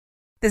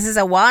This is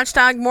a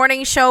Watchdog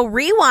Morning Show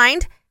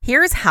Rewind.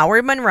 Here's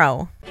Howard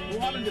Monroe. A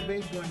lot of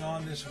debate going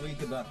on this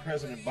week about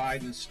President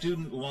Biden's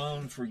student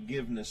loan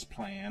forgiveness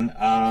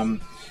plan.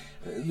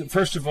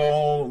 First of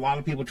all, a lot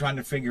of people trying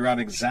to figure out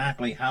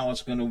exactly how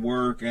it's going to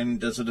work, and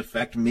does it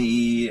affect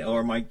me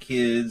or my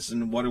kids,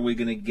 and what are we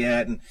going to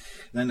get? And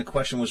then the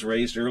question was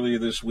raised earlier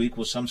this week: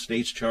 will some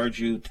states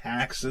charge you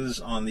taxes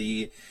on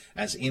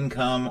as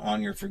income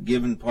on your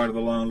forgiven part of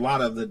the loan? A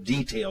lot of the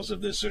details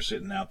of this are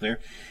sitting out there.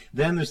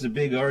 Then there's the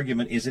big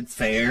argument: is it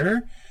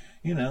fair?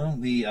 You know,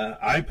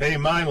 I pay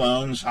my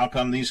loans, how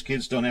come these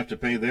kids don't have to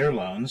pay their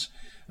loans?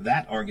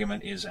 That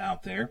argument is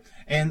out there,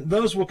 and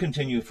those will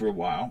continue for a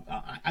while.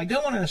 I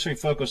don't want to necessarily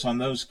focus on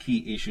those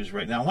key issues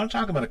right now. I want to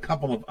talk about a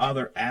couple of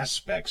other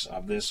aspects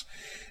of this,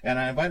 and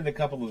I invited a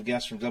couple of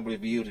guests from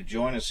WVU to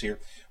join us here.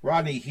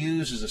 Rodney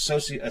Hughes is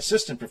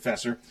assistant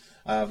professor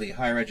of the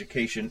Higher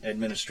Education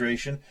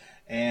Administration,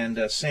 and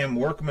Sam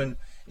Workman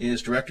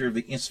is director of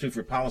the Institute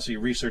for Policy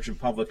Research and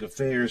Public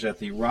Affairs at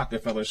the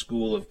Rockefeller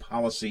School of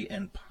Policy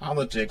and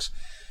Politics,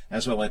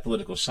 as well as a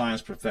political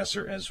science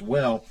professor as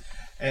well.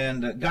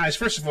 And guys,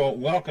 first of all,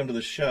 welcome to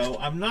the show.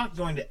 I'm not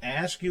going to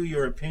ask you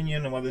your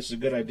opinion on whether this is a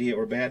good idea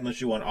or bad unless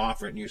you want to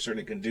offer it, and you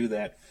certainly can do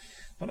that.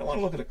 But I want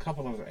to look at a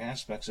couple of other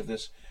aspects of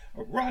this.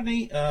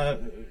 Rodney, the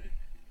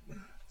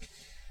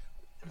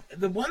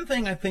one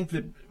thing I think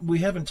that we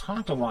haven't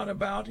talked a lot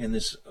about in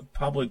this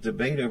public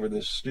debate over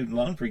this student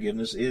loan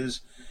forgiveness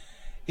is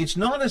it's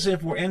not as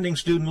if we're ending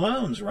student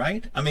loans,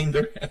 right? I mean,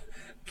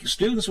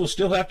 students will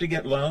still have to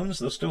get loans.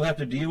 They'll still have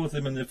to deal with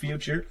them in the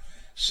future.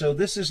 So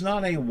this is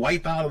not a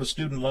wipe out of the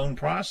student loan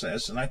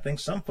process, and I think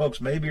some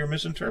folks maybe are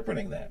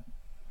misinterpreting that.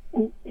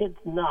 It's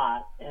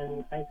not,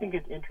 and I think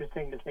it's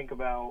interesting to think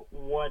about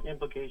what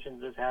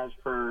implications this has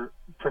for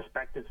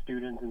prospective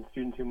students and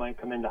students who might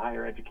come into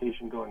higher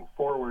education going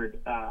forward,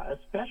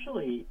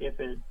 especially if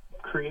it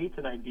creates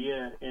an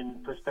idea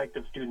in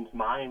prospective students'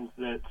 minds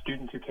that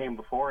students who came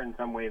before in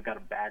some ways got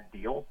a bad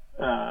deal.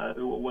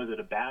 Was it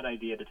a bad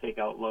idea to take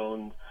out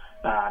loans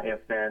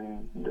if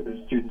then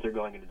the students are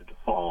going into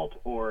default,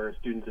 or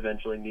students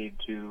eventually need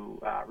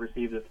to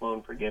receive this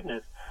loan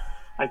forgiveness?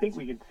 I think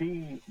we can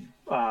see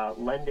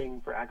lending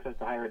for access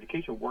to higher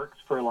education works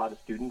for a lot of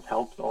students,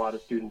 helps a lot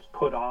of students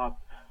put off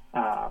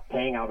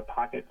paying out of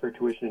pocket for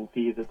tuition and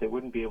fees that they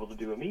wouldn't be able to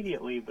do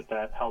immediately, but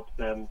that helps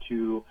them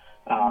to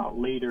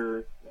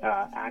later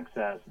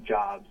access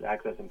jobs,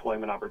 access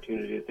employment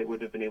opportunities they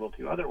wouldn't have been able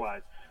to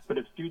otherwise. But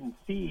if students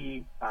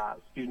see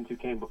students who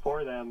came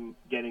before them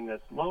getting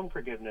this loan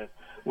forgiveness,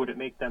 would it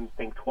make them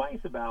think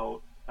twice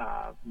about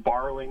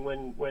borrowing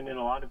when in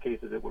a lot of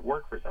cases it would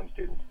work for some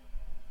students?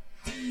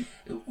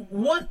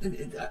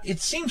 It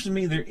seems to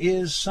me there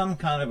is some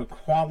kind of a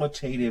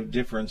qualitative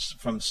difference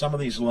from some of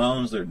these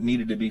loans that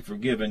needed to be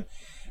forgiven,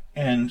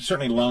 and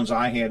certainly loans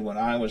I had when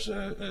I was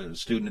a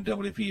student at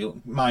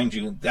WVU. Mind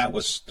you, that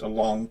was a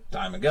long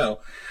time ago.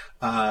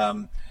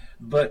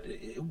 But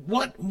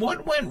what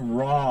went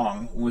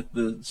wrong with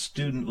the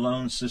student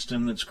loan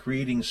system that's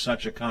creating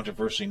such a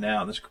controversy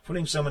now, that's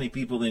putting so many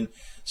people in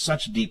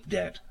such deep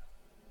debt?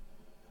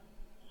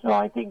 So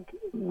I think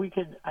we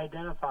could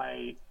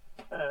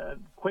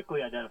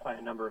quickly identify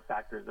a number of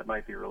factors that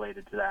might be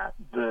related to that.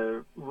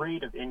 The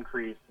rate of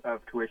increase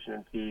of tuition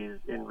and fees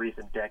in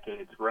recent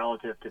decades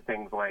relative to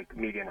things like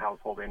median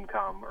household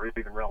income, or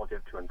even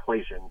relative to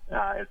inflation,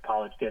 is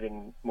college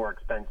getting more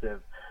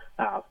expensive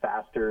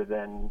faster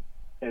than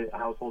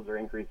households are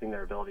increasing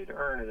their ability to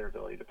earn or their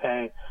ability to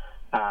pay?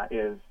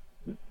 Is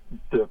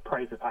the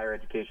price of higher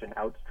education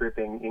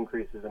outstripping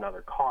increases in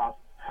other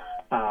costs?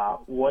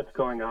 What's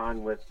going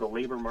on with the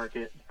labor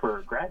market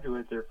for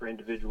graduates or for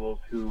individuals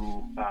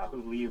who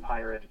leave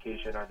higher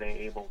education? Are they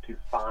able to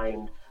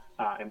find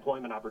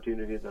employment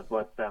opportunities that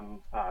let them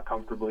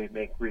comfortably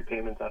make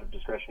repayments out of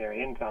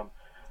discretionary income?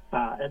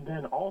 And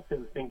then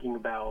also thinking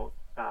about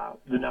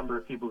the number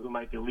of people who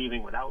might be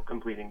leaving without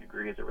completing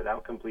degrees or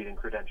without completing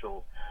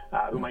credentials,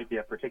 who might be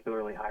at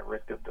particularly high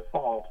risk of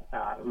default,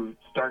 who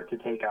start to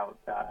take out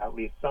at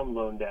least some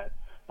loan debt,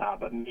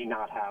 but may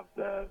not have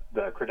the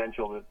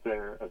credential that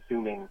they're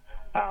assuming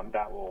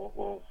that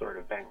will sort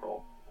of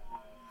bankroll.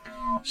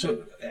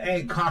 So,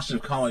 cost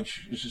of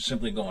college is just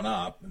simply going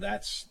up.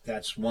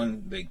 That's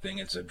one big thing.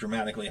 It's a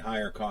dramatically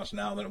higher cost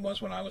now than it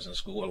was when I was in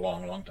school a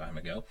long, long time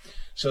ago.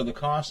 So the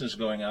cost is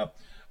going up.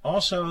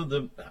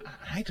 Also,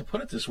 I hate to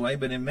put it this way,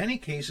 but in many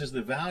cases,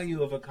 the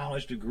value of a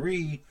college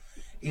degree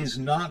is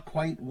not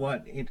quite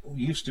what it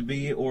used to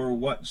be, or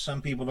what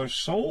some people are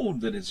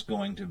sold that it's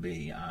going to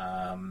be.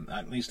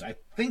 At least I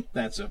think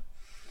that's a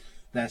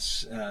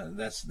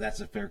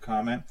fair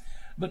comment.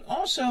 But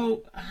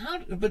also,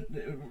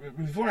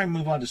 before I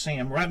move on to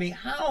Sam, Rodney,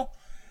 how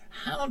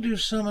do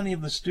so many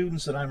of the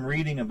students that I'm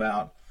reading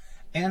about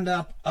end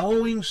up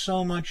owing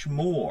so much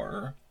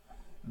more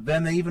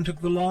than they even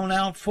took the loan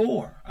out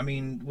for? I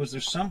mean, was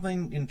there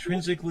something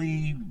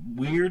intrinsically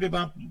weird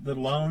about the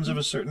loans of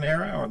a certain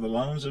era, or the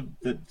loans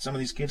that some of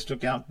these kids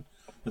took out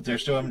that they're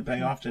still having to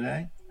pay off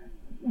today?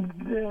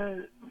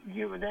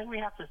 then we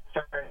have to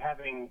start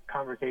having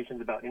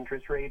conversations about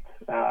interest rates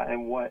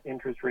and what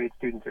interest rates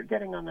students are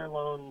getting on their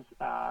loans.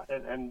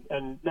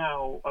 And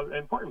now an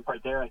important part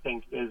there, I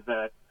think, is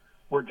that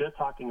we're just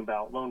talking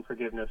about loan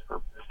forgiveness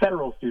for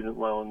federal student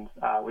loans,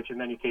 which in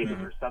many cases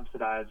are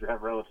subsidized or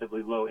have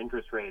relatively low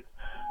interest rates.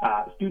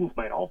 Students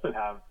might also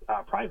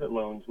have private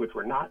loans, which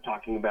we're not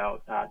talking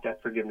about debt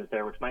forgiveness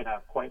there, which might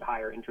have quite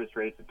higher interest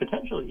rates, and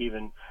potentially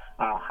even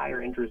higher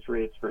interest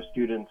rates for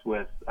students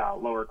with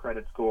lower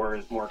credit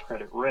scores, more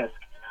credit risk.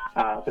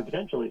 So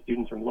potentially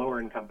students from lower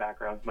income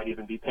backgrounds might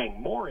even be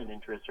paying more in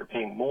interest or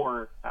paying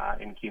more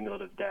in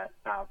cumulative debt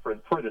for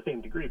the same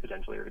degree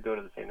potentially, or to go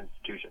to the same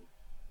institution.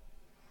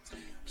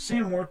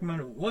 Sam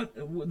Workman,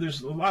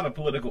 there's a lot of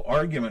political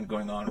argument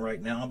going on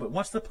right now, but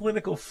what's the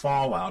political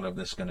fallout of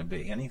this going to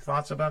be? Any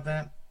thoughts about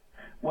that?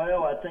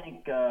 Well, I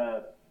think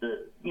in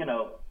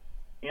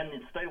the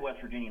state of West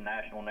Virginia,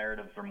 national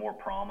narratives are more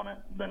prominent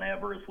than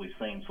ever, as we've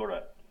seen sort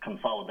of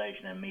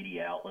consolidation in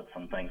media outlets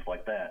and things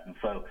like that. And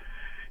so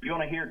you're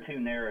going to hear two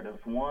narratives.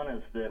 One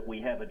is that we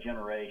have a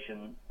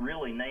generation,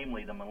 really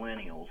namely the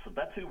millennials, so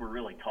that's who we're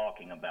really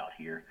talking about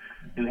here,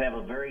 who have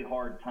a very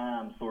hard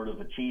time sort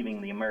of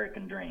achieving the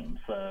American dream.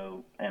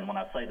 So, and when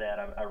I say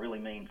that, I really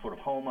mean sort of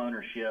home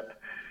ownership,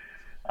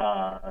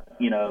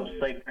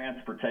 safe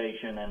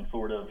transportation, and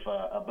sort of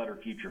a better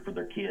future for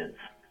their kids.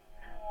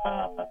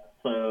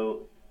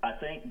 So I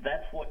think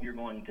that's what you're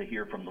going to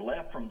hear from the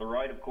left. From the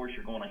right, of course,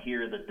 you're going to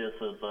hear that this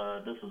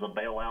is a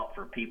bailout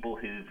for people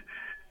who've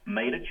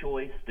made a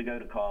choice to go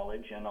to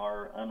college and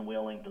are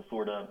unwilling to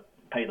sort of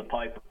pay the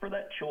piper for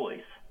that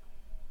choice.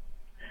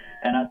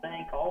 And I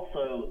think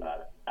also,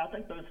 I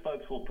think those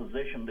folks will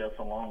position this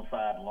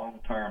alongside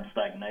long-term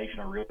stagnation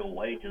of real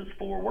wages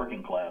for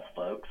working class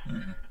folks,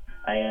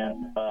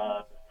 and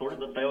sort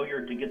of the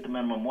failure to get the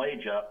minimum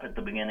wage up at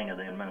the beginning of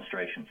the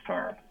administration's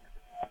term.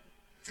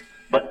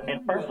 But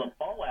in terms of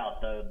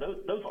fallout, though,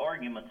 those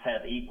arguments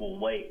have equal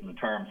weight in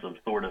terms of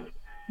sort of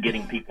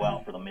getting people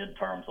out for the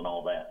midterms and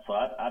all that. So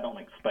I don't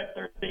expect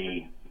there to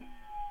be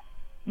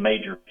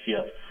major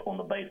shifts on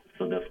the basis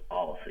of this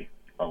policy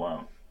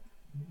alone.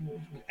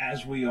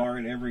 As we are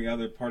in every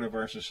other part of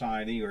our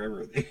society or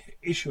every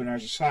issue in our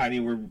society,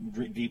 we're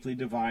deeply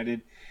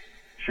divided.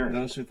 Sure.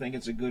 Those who think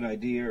it's a good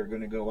idea are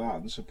going to go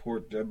out and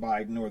support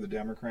Biden or the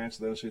Democrats.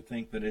 Those who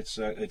think that it's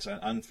an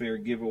unfair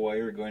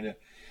giveaway are going to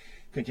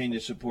continue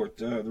to support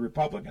the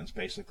Republicans,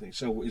 basically.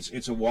 So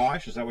it's a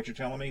wash. Is that what you're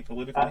telling me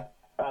politically?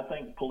 I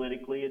think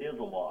politically it is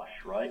a wash,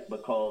 right?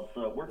 Because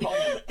we're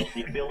talking about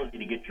the ability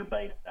to get your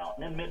base out.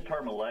 And in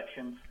midterm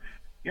elections,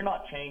 you're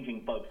not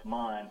changing folks'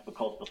 minds,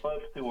 because the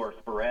folks who are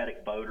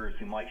sporadic voters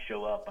who might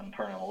show up and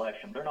turn an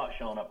election, they're not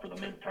showing up for the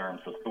midterms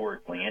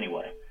historically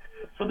anyway.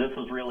 So this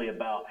is really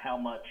about how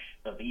much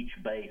of each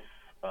base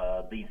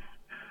these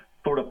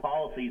sort of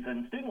policies,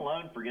 and student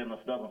loan forgiveness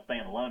doesn't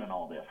stand alone in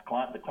all this.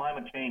 The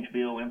climate change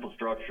bill,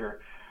 infrastructure,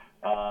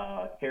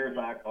 CARES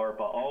Act,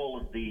 ARPA,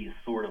 all of these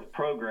sort of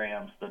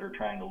programs that are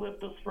trying to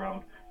lift us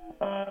from,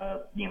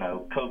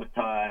 COVID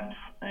times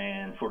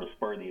and sort of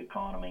spur the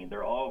economy,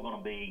 they're all going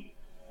to be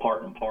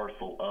part and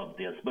parcel of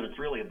this. But it's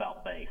really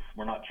about base.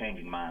 We're not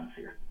changing minds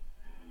here.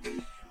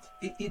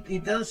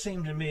 It does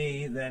seem to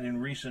me that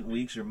in recent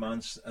weeks or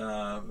months,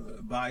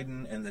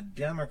 Biden and the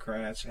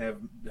Democrats have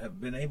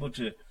been able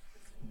to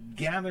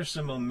gather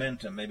some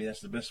momentum. Maybe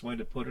that's the best way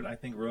to put it. I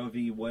think Roe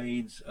v.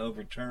 Wade's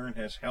overturn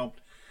has helped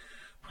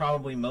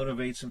probably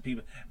motivate some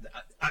people.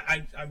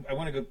 I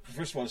want to go,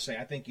 first of all, to say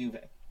I think you've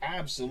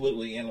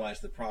absolutely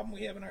analyzed the problem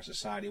we have in our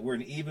society. We're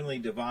an evenly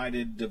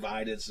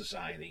divided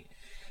society.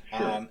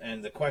 Sure.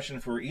 And the question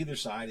for either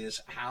side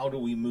is, how do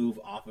we move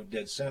off of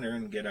dead center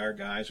and get our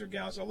guys or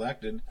gals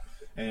elected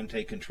and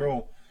take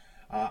control?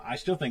 I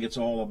still think it's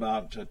all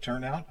about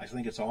turnout. I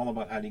think it's all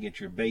about how to get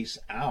your base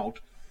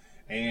out.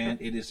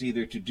 And it is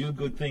either to do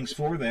good things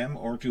for them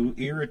or to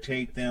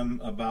irritate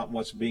them about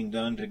what's being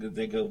done to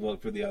they go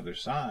vote for the other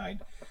side.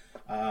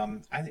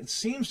 It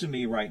seems to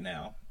me right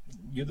now,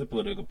 you're the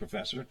political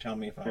professor, tell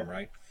me if I'm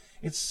right,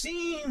 it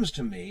seems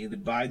to me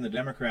that Biden and the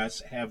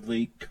Democrats have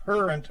the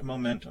current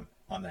momentum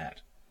on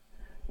that.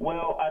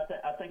 Well,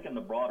 I think in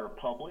the broader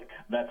public,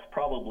 that's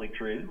probably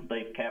true.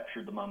 They've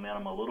captured the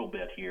momentum a little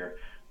bit here.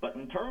 But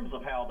in terms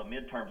of how the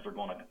midterms are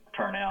going to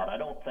turn out, I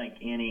don't think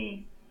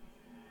any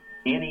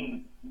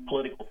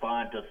political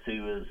scientist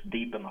who is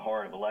deep in the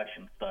heart of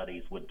election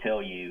studies would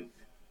tell you,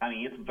 I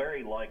mean, it's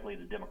very likely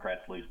the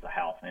Democrats lose the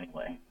House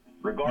anyway,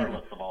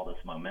 regardless of all this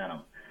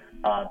momentum.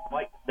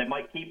 They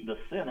might keep the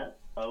Senate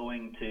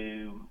owing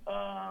to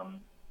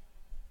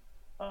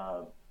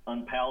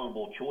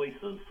unpalatable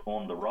choices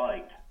on the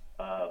right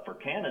for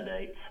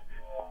candidates,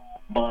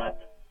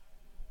 but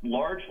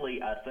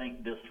largely I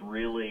think this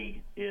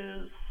really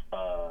is,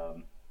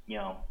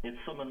 it's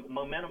some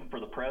momentum for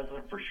the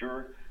president for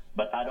sure,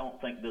 but I don't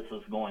think this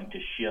is going to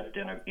shift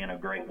in a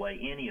great way,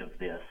 any of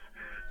this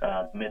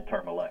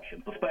midterm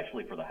elections,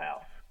 especially for the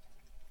House.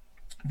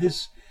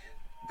 This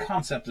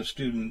concept of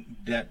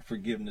student debt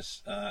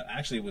forgiveness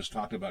actually was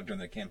talked about during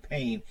the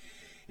campaign.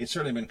 it's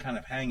certainly been kind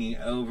of hanging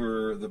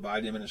over the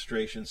Biden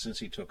administration since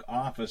he took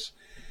office.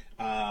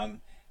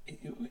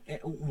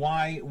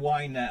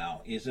 Why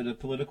now? Is it a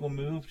political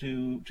move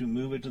to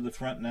move it to the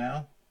front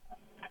now?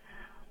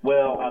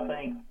 Well, I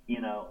think,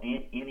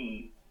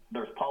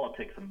 there's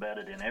politics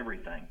embedded in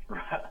everything,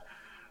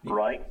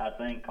 right? I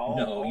think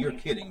you're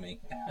kidding me.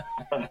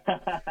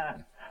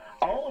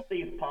 All of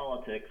these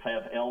politics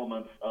have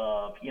elements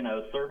of,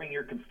 serving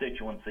your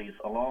constituencies,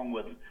 along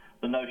with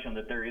the notion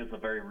that there is a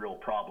very real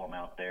problem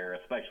out there,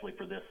 especially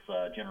for this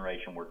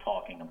generation we're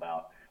talking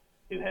about,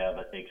 who have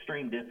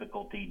extreme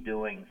difficulty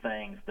doing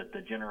things that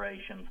the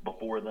generations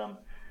before them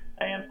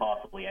and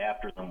possibly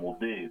after them will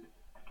do.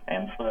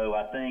 And so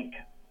I think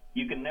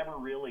you can never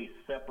really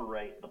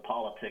separate the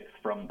politics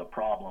from the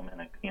problem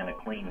in a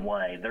clean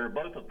way. There are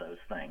both of those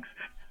things.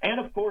 And,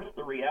 of course,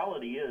 the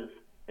reality is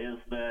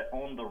that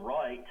on the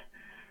right,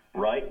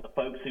 the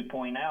folks who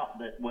point out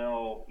that,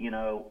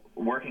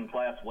 working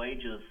class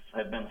wages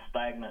have been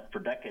stagnant for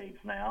decades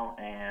now,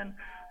 and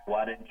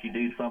why didn't you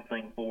do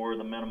something for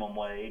the minimum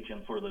wage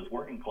and sort of those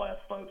working class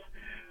folks,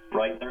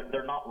 right?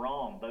 They're not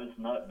wrong. Those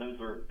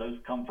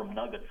come from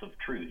nuggets of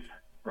truth,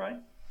 right?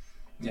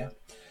 Yeah.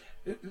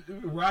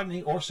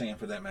 Rodney, or Sam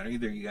for that matter,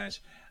 either of you guys,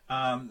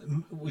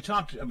 we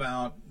talked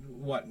about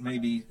what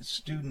maybe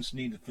students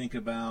need to think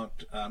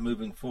about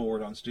moving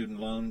forward on student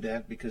loan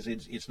debt, because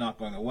it's not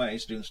going away.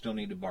 Students still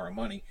need to borrow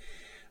money.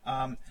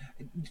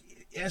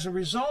 As a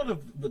result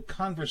of the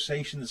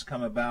conversation that's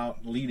come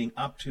about leading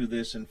up to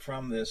this and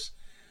from this,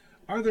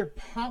 are there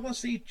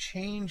policy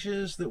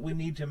changes that we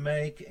need to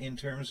make in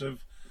terms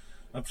of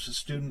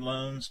student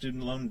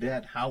loan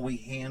debt, how we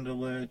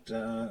handle it,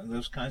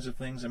 those kinds of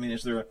things? I mean,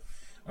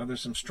 are there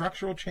some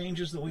structural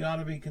changes that we ought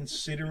to be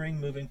considering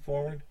moving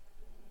forward?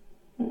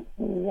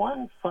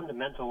 One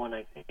fundamental one,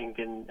 I think,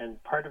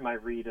 and part of my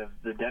read of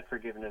the debt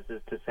forgiveness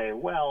is to say,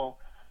 well,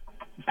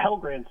 Pell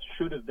Grants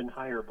should have been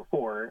higher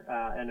before,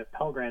 and if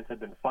Pell Grants had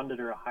been funded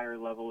at a higher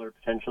level or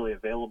potentially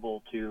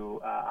available to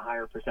a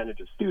higher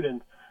percentage of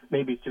students,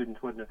 maybe students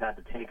wouldn't have had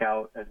to take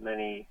out as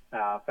many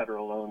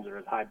federal loans or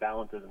as high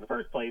balances in the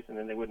first place, and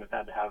then they wouldn't have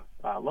had to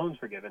have loans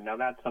forgiven. Now,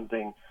 that's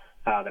something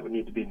that would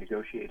need to be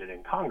negotiated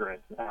in Congress,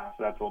 so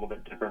that's a little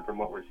bit different from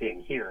what we're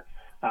seeing here.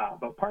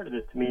 But part of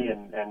this, to me,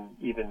 and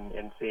even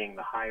in seeing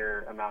the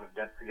higher amount of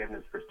debt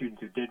forgiveness for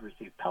students who did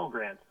receive Pell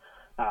Grants,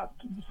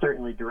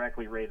 certainly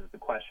directly raises the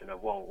question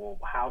of, well,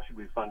 how should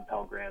we fund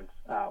Pell Grants?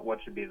 What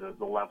should be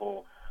the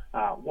level?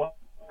 What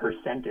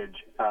percentage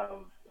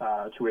of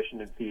tuition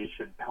and fees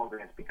should Pell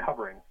Grants be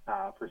covering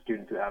for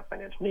students who have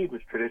financial need,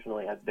 which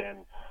traditionally has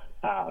been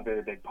a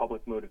very big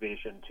public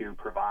motivation to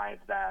provide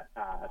that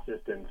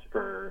assistance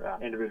for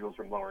individuals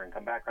from lower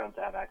income backgrounds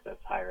to have access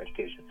to higher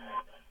education.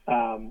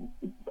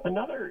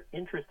 Another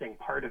interesting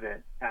part of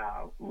it,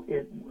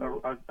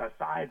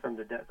 aside from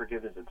the debt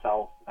forgiveness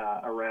itself,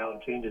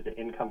 around changes to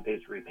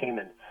income-based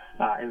repayment,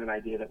 is an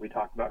idea that we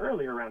talked about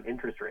earlier around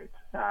interest rates.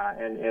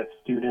 And if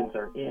students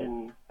are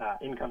in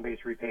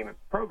income-based repayment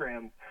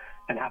programs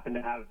and happen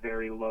to have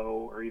very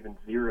low or even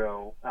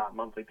zero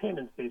monthly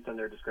payments based on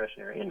their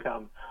discretionary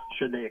income,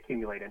 should they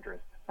accumulate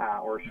interest?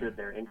 Or should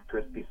their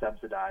interest be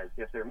subsidized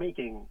if they're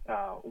making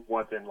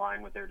what's in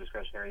line with their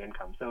discretionary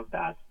income? So if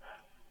that's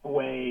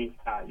way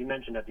you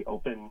mentioned at the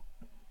open,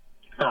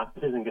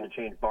 this isn't going to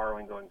change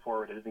borrowing going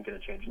forward. It isn't going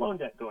to change loan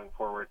debt going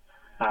forward.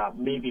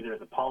 Maybe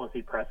there's a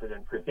policy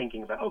precedent for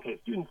thinking about, okay,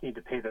 students need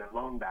to pay their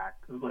loans back,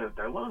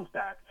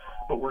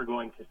 but we're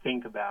going to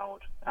think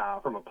about,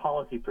 from a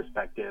policy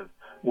perspective,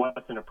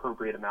 what's an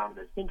appropriate amount of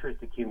this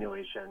interest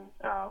accumulation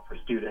for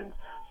students,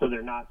 so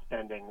they're not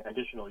spending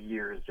additional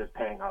years just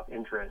paying off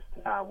interest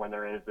when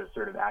there is this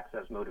sort of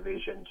access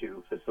motivation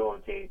to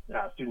facilitate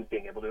students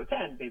being able to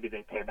attend. Maybe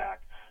they pay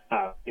back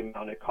the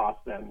amount it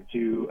costs them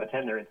to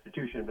attend their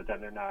institution, but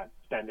then they're not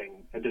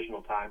spending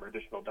additional time or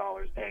additional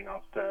dollars paying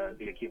off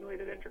the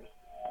accumulated interest.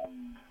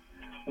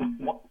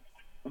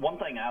 One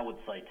thing I would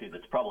say, too,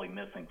 that's probably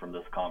missing from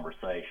this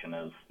conversation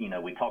is,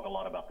 we talk a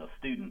lot about the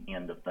student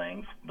end of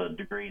things, the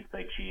degrees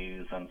they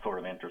choose and sort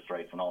of interest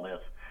rates and all this.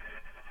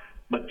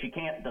 But you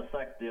can't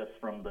dissect this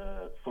from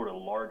the sort of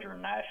larger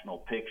national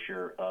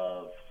picture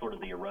of sort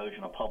of the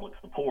erosion of public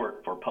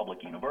support for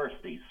public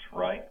universities,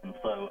 right? And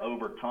so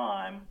over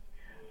time,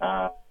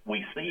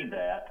 we see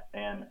that,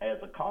 and as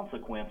a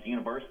consequence,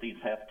 universities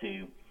have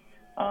to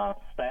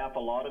staff a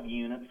lot of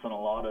units and a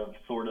lot of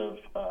sort of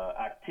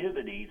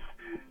activities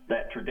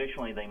that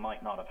traditionally they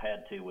might not have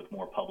had to with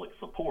more public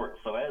support.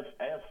 So as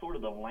sort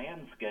of the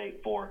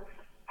landscape for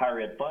higher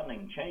ed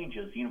funding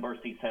changes,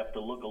 universities have to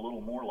look a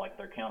little more like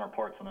their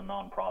counterparts in the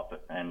nonprofit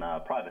and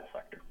private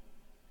sector.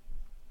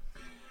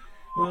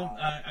 Well,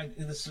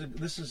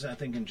 this is I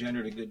think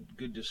engendered a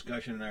good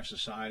discussion in our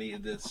society.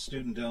 The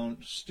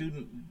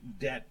student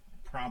debt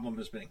problem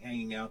has been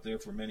hanging out there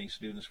for many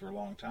students for a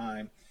long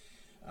time.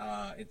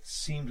 It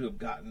seemed to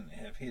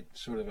have hit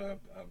sort of a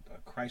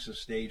crisis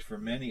stage for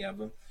many of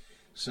them.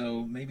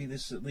 So maybe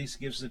this at least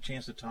gives us a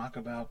chance to talk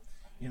about,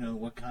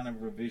 what kind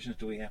of revisions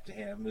do we have to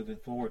have moving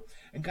forward.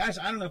 And guys,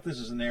 I don't know if this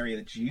is an area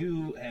that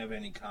you have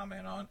any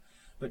comment on,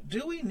 But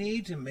do we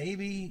need to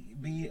maybe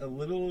be a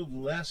little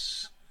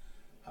less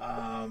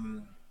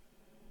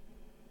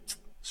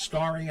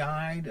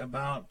starry-eyed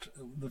about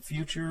the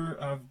future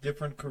of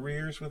different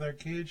careers with our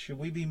kids? Should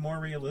we be more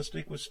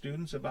realistic with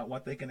students about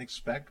what they can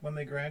expect when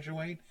they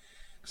graduate?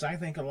 Because I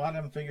think a lot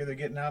of them figure they're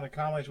getting out of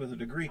college with a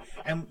degree,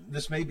 and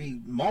this may be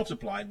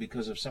multiplied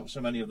because of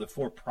so many of the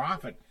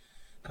for-profit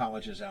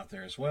colleges out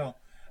there as well.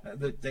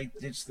 They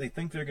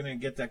think they're going to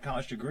get that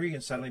college degree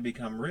and suddenly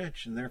become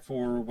rich, and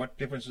therefore, what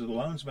difference do the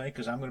loans make?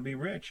 Because I'm going to be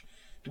rich.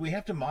 Do we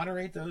have to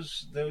moderate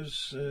those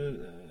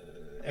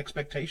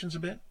expectations a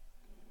bit?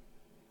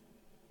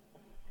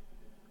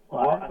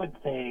 Well, I would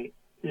say,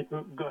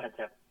 go ahead,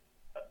 Tim.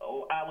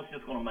 I was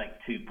just going to make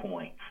 2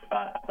 points.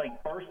 I think,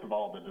 first of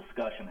all, the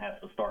discussion has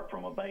to start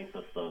from a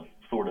basis of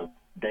sort of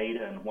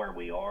data and where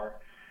we are.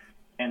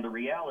 And the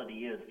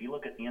reality is, if you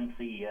look at the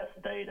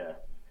NCES data,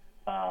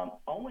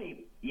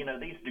 only,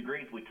 these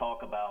degrees we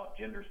talk about,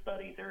 gender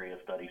studies, area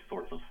studies,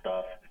 sorts of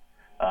stuff,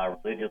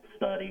 religious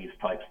studies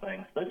types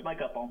things, those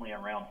make up only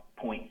around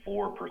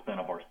 0.4%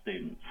 of our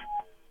students.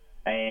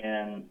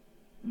 And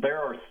there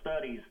are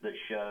studies that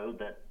show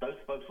that those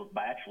folks with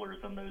bachelors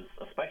and those,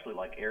 especially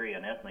like area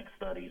and ethnic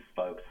studies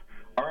folks,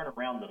 earn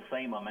around the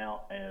same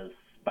amount as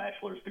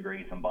bachelor's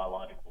degrees in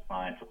biological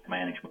sciences,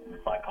 management, and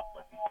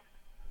psychology.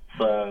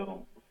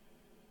 So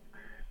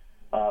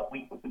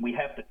we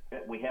have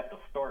to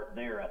start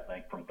there, I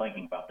think, from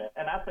thinking about that.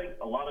 And I think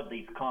a lot of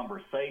these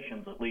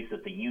conversations, at least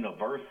at the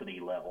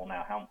university level,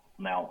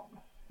 now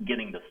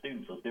getting the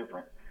students is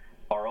different,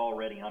 are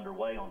already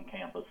underway on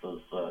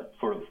campuses,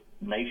 sort of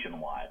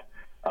nationwide,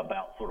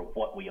 about sort of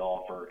what we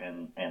offer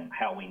and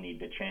how we need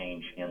to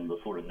change in the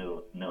sort of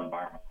new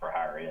environment for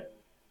higher ed.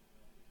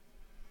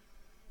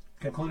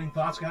 Concluding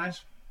thoughts,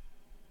 guys?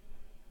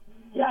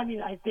 Yeah,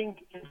 I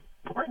think it's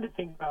important to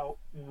think about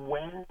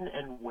when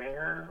and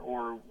where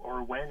or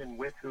when and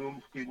with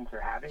whom students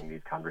are having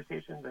these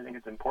conversations. I think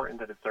it's important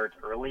that it starts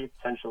early,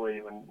 essentially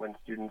when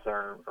students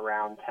are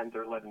around 10th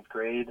or 11th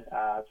grade,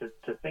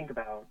 to think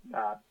about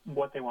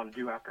what they want to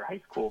do after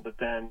high school, but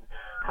then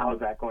how is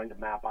that going to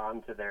map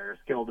onto their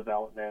skill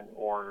development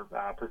or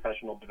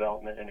professional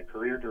development in a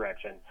career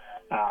direction.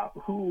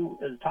 Who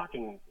is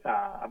talking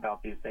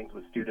about these things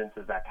with students?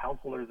 Is that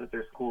counselors at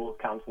their schools?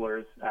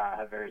 Counselors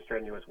have very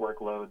strenuous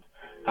workloads.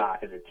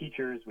 Is it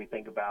teachers? We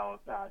think about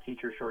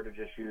teacher shortage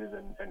issues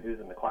and who's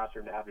in the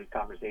classroom to have these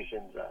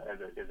conversations.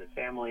 Is it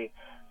family?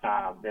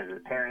 Is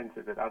it parents?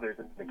 Is it others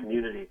in the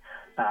community?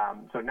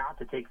 So not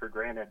to take for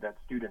granted that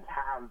students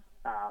have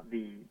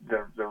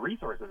the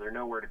resources or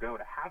know where to go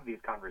to have these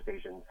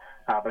conversations.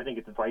 But I think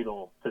it's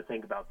vital to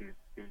think about these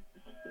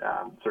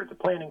sorts of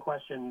planning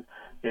questions.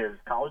 Is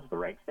college the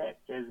right fit?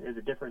 Is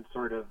a different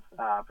sort of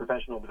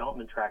professional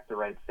development track the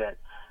right fit?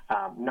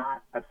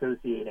 Not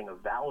associating a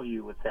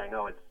value with saying,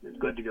 oh, it's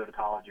good to go to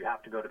college, you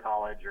have to go to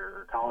college,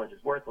 or college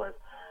is worthless.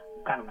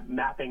 Kind of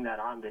mapping that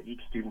onto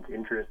each student's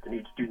interest and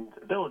each student's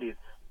abilities.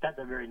 That's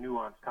a very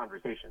nuanced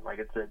conversation. Like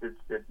it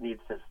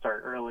needs to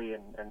start early,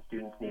 and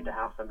students need to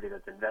have somebody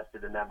that's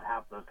invested in them to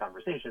have those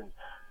conversations.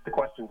 The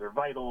questions are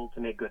vital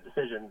to make good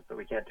decisions, but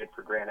we can't take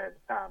for granted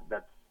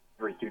that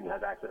every student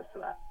has access to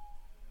that.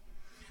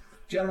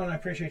 Gentlemen, I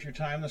appreciate your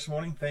time this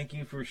morning. Thank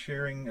you for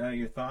sharing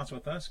your thoughts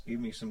with us. Give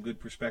me some good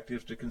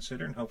perspectives to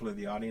consider, and hopefully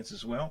the audience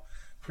as well.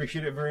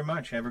 Appreciate it very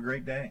much. Have a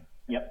great day.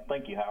 Yep.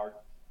 Thank you, Howard.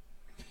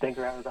 Thanks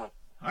for having us on.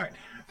 All right.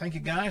 Thank you,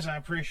 guys. I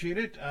appreciate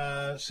it.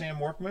 Sam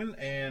Workman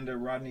and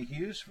Rodney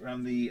Hughes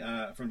from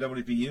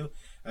WVU,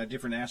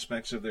 different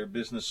aspects of their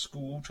business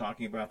school,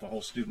 talking about the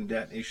whole student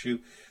debt issue.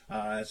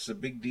 It's a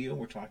big deal.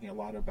 We're talking a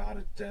lot about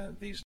it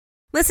these days.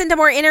 Listen to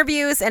more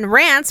interviews and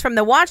rants from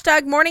the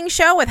Watchdog Morning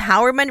Show with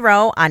Howard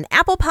Monroe on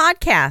Apple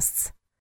Podcasts.